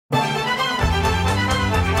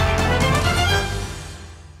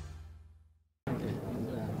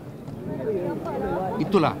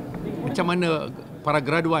itulah macam mana para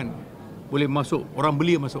graduan boleh masuk, orang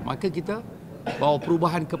belia masuk. Maka kita bawa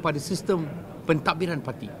perubahan kepada sistem pentadbiran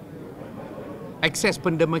parti. Akses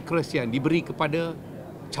pendemokrasian diberi kepada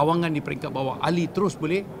cawangan di peringkat bawah. Ahli terus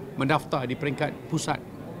boleh mendaftar di peringkat pusat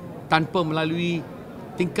tanpa melalui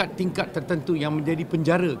tingkat-tingkat tertentu yang menjadi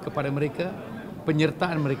penjara kepada mereka,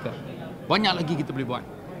 penyertaan mereka. Banyak lagi kita boleh buat.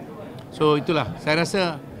 So itulah, saya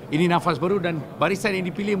rasa ini nafas baru dan barisan yang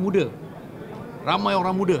dipilih muda. Ramai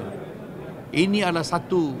orang muda. Ini adalah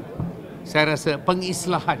satu, saya rasa,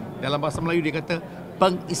 pengislahan. Dalam bahasa Melayu dia kata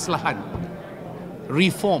pengislahan.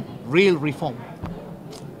 Reform, real reform.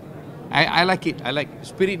 I like it. I like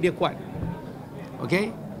spirit dia kuat.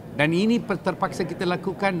 Okay? Dan ini terpaksa kita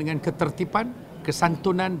lakukan dengan ketertiban,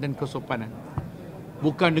 kesantunan dan kesopanan.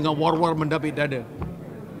 Bukan dengan war-war mendabik dada.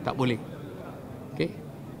 Tak boleh. Okay?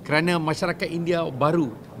 Kerana masyarakat India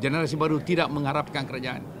baru, generasi baru tidak mengharapkan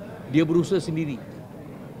kerajaan. Dia berusaha sendiri.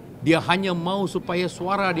 Dia hanya mahu supaya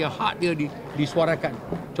suara dia, hak dia disuarakan.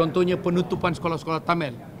 Contohnya penutupan sekolah-sekolah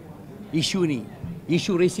Tamil. Isu ni,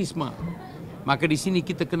 isu rasisme. Maka di sini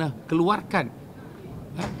kita kena keluarkan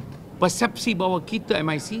persepsi bahawa kita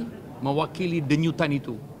MIC mewakili denyutan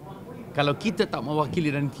itu. Kalau kita tak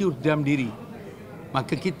mewakili dan tiur dalam diri,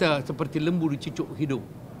 maka kita seperti lembu dicicuk hidup.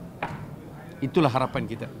 Itulah harapan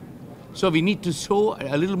kita. So we need to show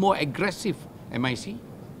a little more aggressive MIC,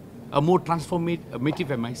 a more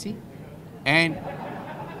transformative MIC, and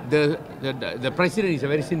the president is a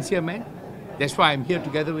very sincere man. That's why I'm here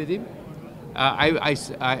together with him.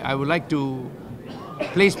 I would like to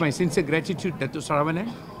place my sincere gratitude to Datuk Seri,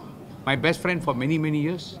 my best friend for many, many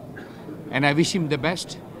years, and I wish him the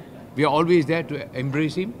best. We are always there to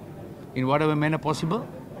embrace him in whatever manner possible,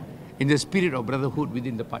 in the spirit of brotherhood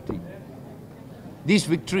within the party. This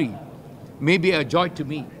victory may be a joy to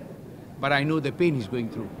me, but I know the pain he's going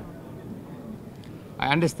through.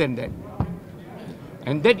 I understand that.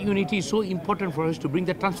 And that unity is so important for us to bring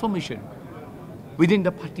the transformation within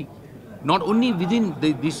the party. Not only within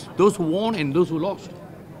those who won and those who lost,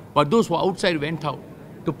 but those who outside went out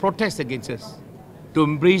to protest against us, to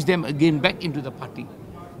embrace them again back into the party.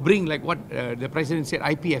 Bring, like what the president said,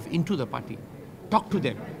 IPF into the party. Talk to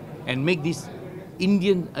them and make this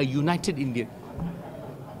Indian a united Indian.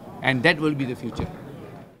 And that will be the future.